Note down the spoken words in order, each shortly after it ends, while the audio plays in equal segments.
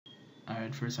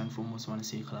Alright, first and foremost, I want to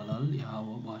say Kalalal,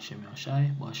 Yahweh, Bashem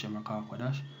Yashai, Bashem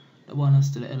Rakar. The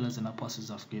honors to the elders and apostles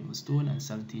of Great Stone, and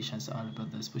salutations to all the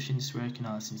brothers pushing this work in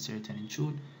all sincerity and in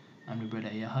truth. I'm the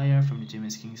brother Yahya from the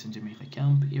James Kingston Jamaica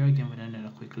camp, here again with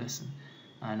another quick lesson.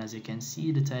 And as you can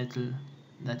see, the title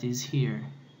that is here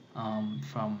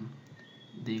from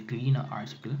the Gleaner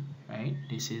article, right?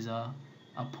 This is a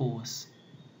post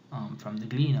from the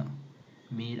Gleaner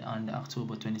made on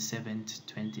October 27th,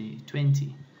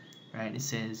 2020. Right, it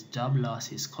says job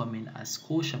loss is coming as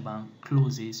Scotiabank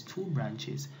closes 2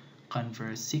 branches,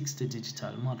 converts 6 to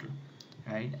digital model.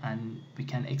 Right, and we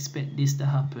can expect this to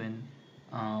happen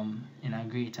in a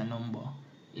greater number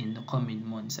in the coming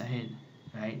months ahead.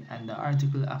 Right, and the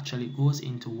article actually goes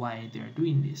into why they're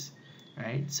doing this.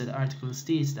 Right, so the article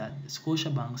states that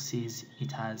Scotiabank says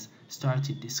it has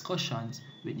started discussions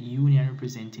with the union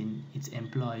representing its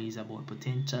employees about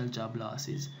potential job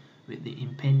losses with the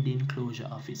impending closure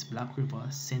of its Black River,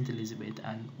 St. Elizabeth,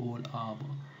 and Old Harbour,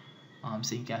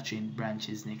 St. Catherine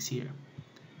branches next year.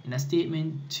 In a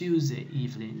statement Tuesday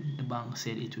evening, the bank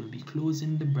said it will be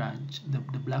closing the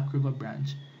Black River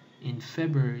branch in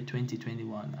February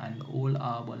 2021 and Old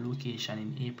Harbour location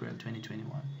in April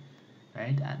 2021.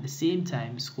 Right? At the same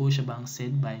time, Scotiabank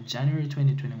said by January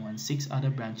 2021, 6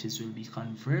 other branches will be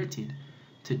converted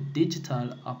to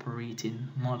digital operating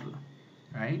model.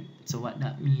 Right, so what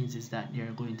that means is that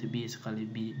they're going to basically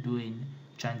be doing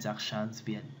transactions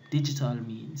via digital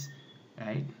means.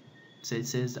 Right, so it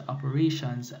says the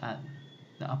operations at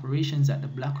the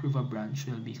Black River branch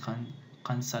will be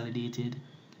consolidated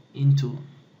into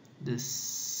the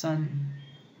Santa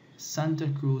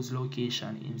Cruz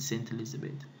location in St.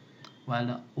 Elizabeth, while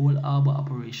the Old Harbour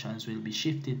operations will be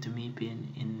shifted to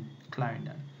Maypen in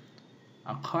Clarendon.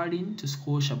 According to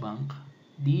Scotiabank,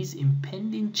 these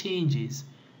impending changes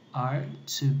are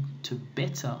to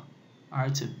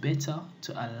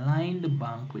align the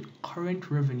bank with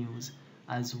current revenues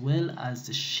as well as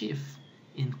the shift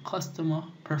in customer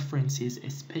preferences,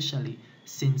 especially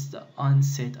since the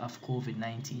onset of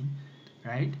COVID-19.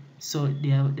 Right? So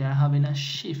they are having a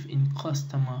shift in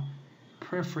customer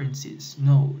preferences.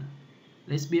 Now,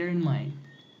 let's bear in mind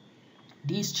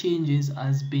these changes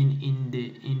has been in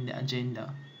the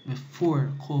agenda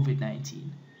before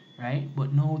COVID-19, right?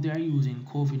 But now they are using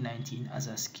COVID-19 as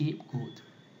a scapegoat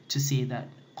to say that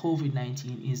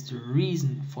COVID-19 is the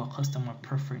reason for customer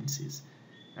preferences,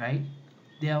 right?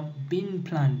 They have been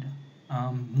planned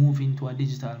moving to a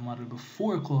digital model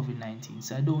before COVID-19,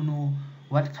 so I don't know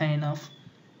what kind of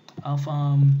what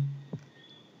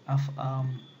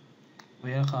do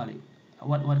you call it?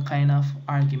 What kind of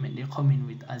argument they're coming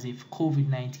with, as if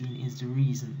COVID-19 is the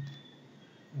reason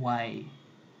why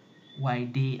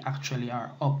they actually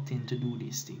are opting to do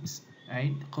these things,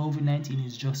 right? COVID-19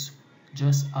 is just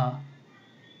a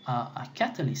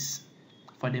catalyst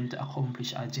for them to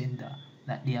accomplish agenda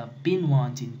that they have been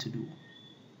wanting to do,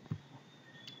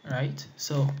 right?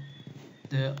 So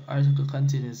the article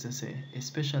continues to say,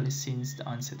 especially since the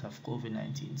onset of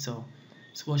COVID-19. So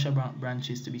Scotiabank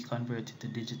branches to be converted to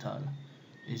digital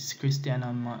is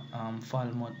Christiana,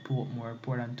 Falmouth, Portmore,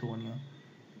 Port Antonio,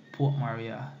 Port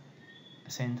Maria,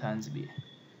 St. Anne's Bay.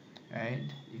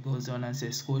 Right? It goes on and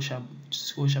says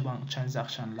Scotiabank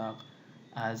transaction log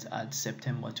as at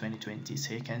September 2020.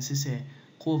 So you can see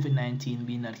COVID-19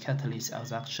 being a catalyst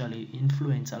has actually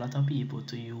influenced a lot of people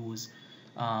to use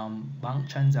bank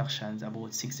transactions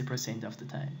about 60% of the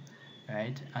time.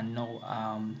 Right, and now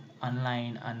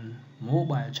online and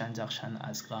mobile transaction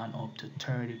has gone up to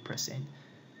 30%.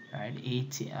 Right,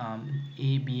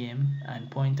 ABM and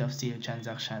point of sale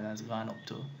transaction has gone up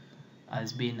to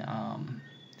has been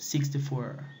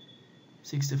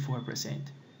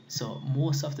 64%. So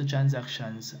most of the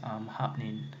transactions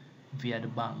happening via the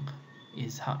bank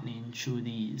is happening through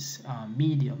these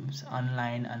mediums,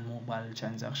 online and mobile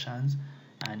transactions,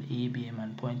 and ABM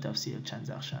and point of sale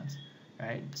transactions.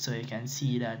 Right, so you can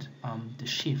see that the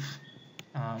shift,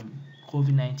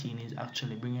 COVID-19 is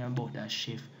actually bringing about that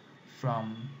shift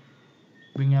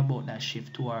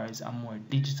towards a more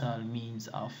digital means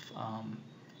of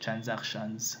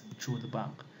transactions through the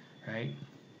bank. Right,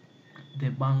 the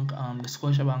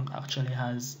Scotiabank actually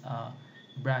has a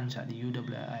branch at the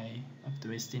UWI of the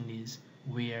West Indies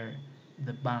where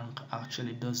the bank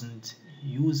actually doesn't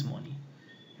use money.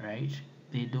 Right,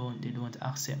 they don't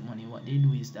accept money. What they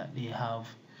do is that they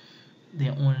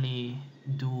only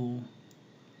do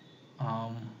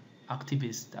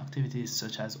activities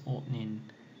such as opening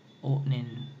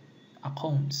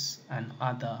accounts and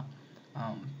other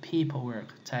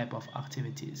paperwork type of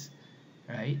activities,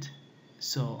 right?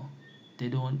 So they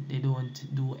don't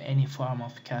do any form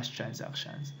of cash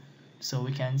transactions, So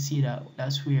we can see that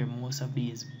that's where most of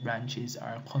these branches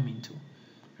are coming to,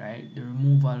 right? The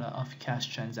removal of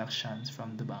cash transactions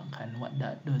from the bank, and what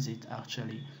that does, it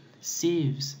actually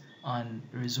saves on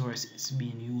resources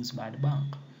being used by the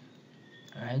bank,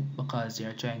 right? Because they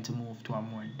are trying to move to a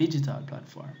more digital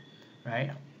platform,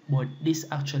 right? But this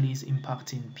actually is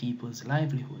impacting people's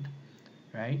livelihood,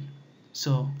 right?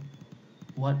 So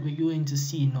what we're going to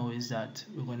see now is that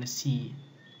we're going to see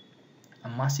a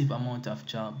massive amount of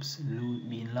jobs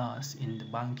being lost in the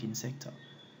banking sector,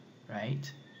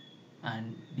 right?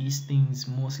 And these things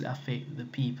mostly affect the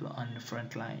people on the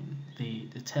front line, the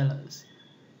tellers,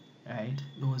 right?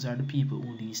 Those are the people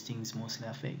who these things mostly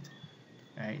affect,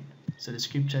 right? So the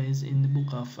scripture is in the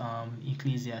book of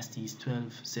Ecclesiastes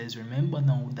 12 says, "Remember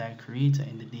now thy creator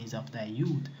in the days of thy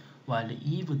youth, while the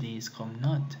evil days come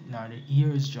not, nor the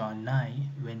years draw nigh,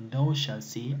 when thou shalt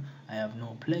say, I have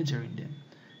no pleasure in them."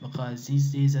 Because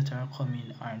these days that are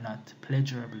coming are not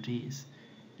pleasurable days.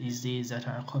 These days that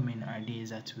are coming are days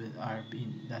that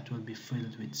will be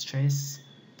filled with stress,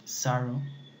 sorrow,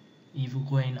 even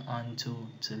going on to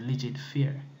legit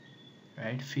fear,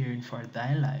 right? Fearing for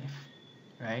thy life,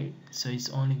 right? So it's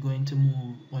only going to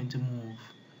move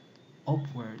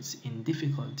upwards in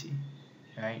difficulty,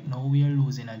 right? Now we are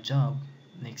losing a job,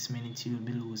 next minute you'll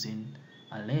be losing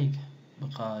a leg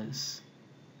because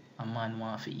a man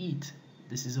wants to eat.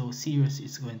 This is how serious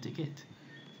it's going to get,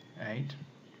 right?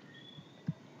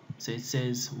 So it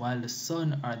says, while the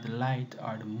sun or the light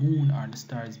or the moon or the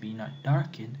stars be not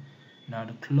darkened, nor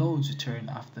the clouds return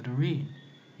after the rain,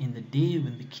 in the day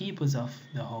when the keepers of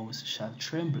the house shall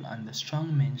tremble, and the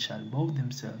strong men shall bow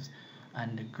themselves,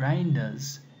 and the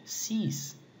grinders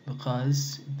cease,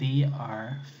 because they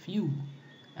are few,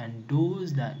 and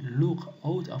those that look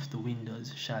out of the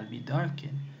windows shall be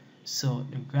darkened. So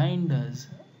the grinders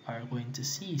are going to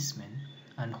cease, man,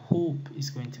 and hope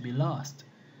is going to be lost,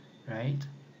 right?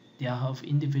 They have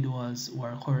individuals who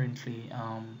are currently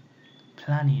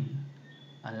planning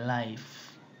a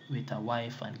life with a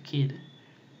wife and kid,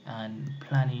 and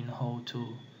planning how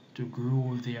to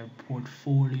grow their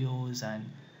portfolios and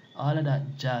all of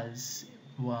that jazz,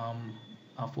 um,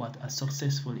 of what a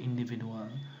successful individual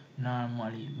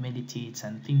normally meditates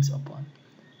and thinks upon,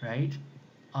 right?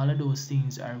 All of those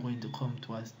things are going to come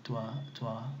to a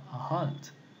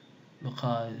halt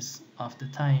because of the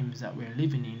times that we're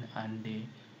living in, and the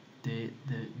the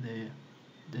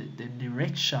the the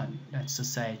direction that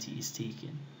society is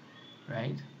taking,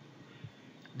 right?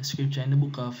 The scripture in the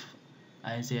book of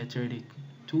Isaiah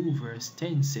 32 verse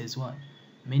 10 says what?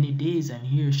 Many days and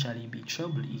years shall ye be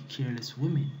troubled, ye careless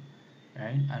women,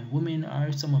 right? And women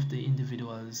are some of the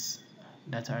individuals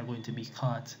that are going to be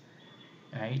caught,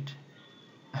 right?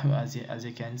 As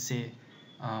you can say,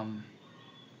 um,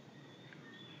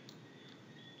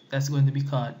 that's going to be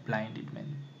caught blinded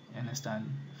men. You understand?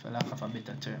 For lack of a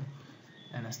better term.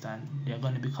 You understand? They're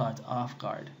going to be caught off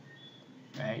guard,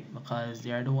 right? Because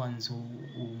they are the ones who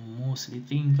mostly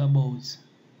think about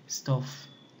stuff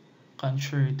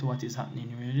contrary to what is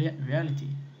happening in reality,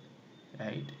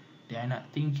 right? They are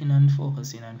not thinking and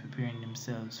focusing and preparing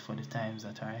themselves for the times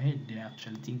that are ahead. They're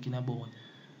actually thinking about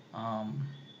um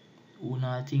who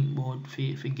not think about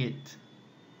forget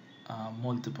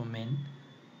multiple men.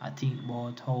 I think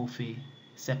about how to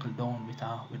settle down with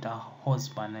a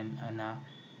husband and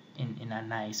in a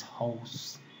nice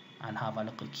house and have a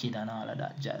little kid and all of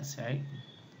that jazz, right?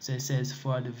 So it says,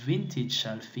 "For the vintage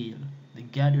shall fail, the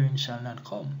gathering shall not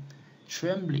come.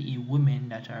 Tremble, ye women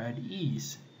that are at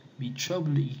ease. Be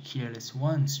troubled, ye careless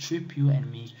ones, strip you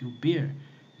and make you bare.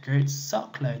 Gird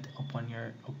sackcloth upon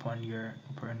your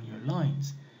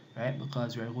loins," right?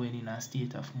 Because we are going in a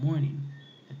state of mourning.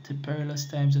 The perilous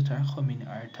times that are coming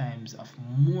are times of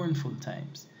mournful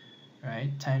times,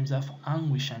 right? Times of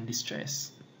anguish and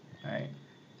distress, right?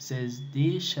 It says,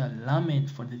 "They shall lament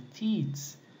for the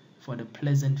teats, for the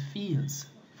pleasant fields,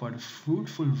 for the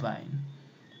fruitful vine,"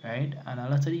 right? And a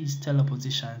lot of these teller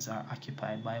positions are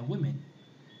occupied by women,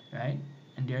 right?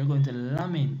 And they're going to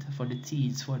lament for the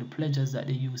teats, for the pleasures that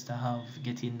they used to have,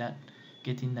 getting that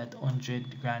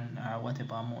 100 grand or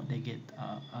whatever amount they get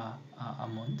a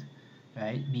month,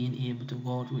 right? Being able to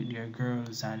go out with their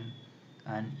girls and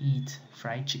eat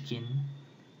fried chicken,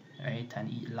 right? And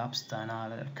eat lobster and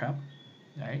all of that crap,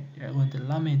 right? They're going to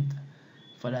lament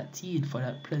for that teat, for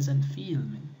that pleasant field,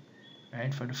 man,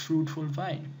 right? For the fruitful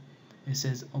vine. It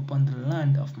says, "Upon the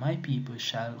land of my people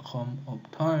shall come up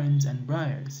thorns and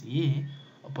briars, yea,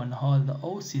 upon all the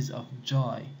houses of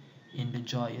joy in the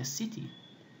joyous city."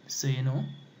 So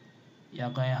you're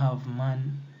gonna have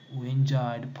man who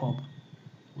enjoy the pub,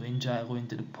 who enjoy going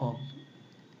to the pub,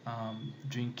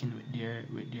 drinking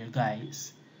with their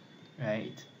guys,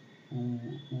 right? Who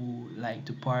like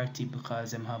to party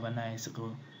because them have a nice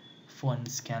little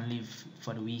funds can live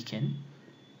for the weekend.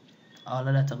 All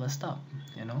of that are gonna stop,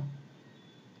 you know.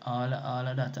 All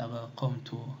of that are gonna come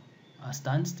to a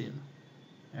standstill,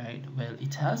 right? Well,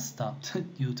 it has stopped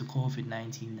due to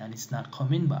COVID-19 and it's not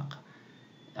coming back.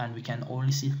 And we can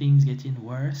only see things getting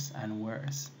worse and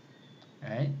worse,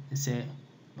 right? It say,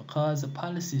 because the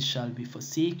palaces shall be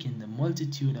forsaken, the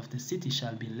multitude of the city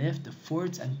shall be left, the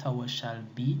forts and towers shall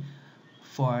be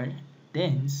for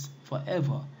thence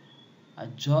forever. A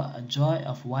joy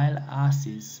of wild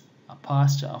asses, a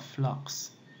pasture of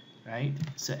flocks, right?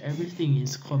 So everything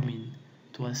is coming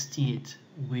to a state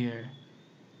where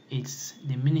it's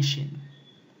diminishing,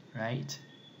 right?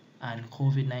 And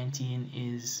COVID-19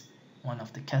 is one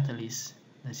of the catalysts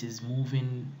that is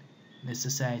moving the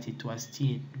society to a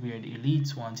state where the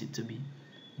elites want it to be,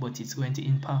 but it's going to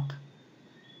impact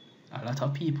a lot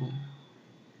of people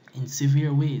in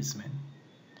severe ways, man.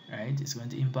 Right? It's going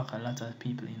to impact a lot of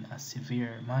people in a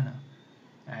severe manner,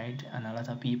 right? And a lot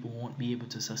of people won't be able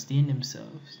to sustain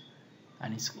themselves,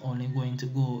 and it's only going to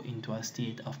go into a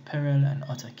state of peril and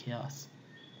utter chaos,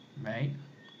 right?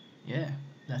 Yeah,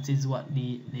 that is what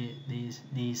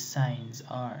these signs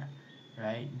are,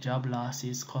 right? Job loss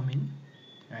is coming,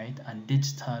 right? And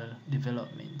digital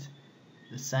development.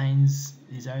 The signs,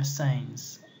 these are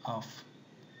signs of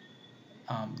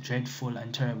dreadful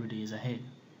and terrible days ahead,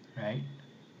 right?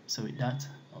 So with that,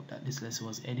 I hope that this lesson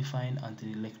was edifying unto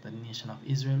the elected nation of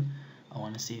Israel. I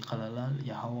want to say Kalalal,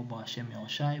 Yahweh, Ba'ashem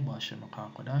Yahushai, Ba'ashem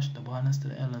Kodash, the bonus to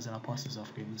the elders and apostles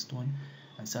of Gravenstone,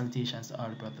 and salutations to all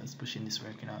the brothers pushing this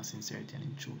work in all sincerity and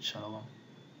in truth. Shalom.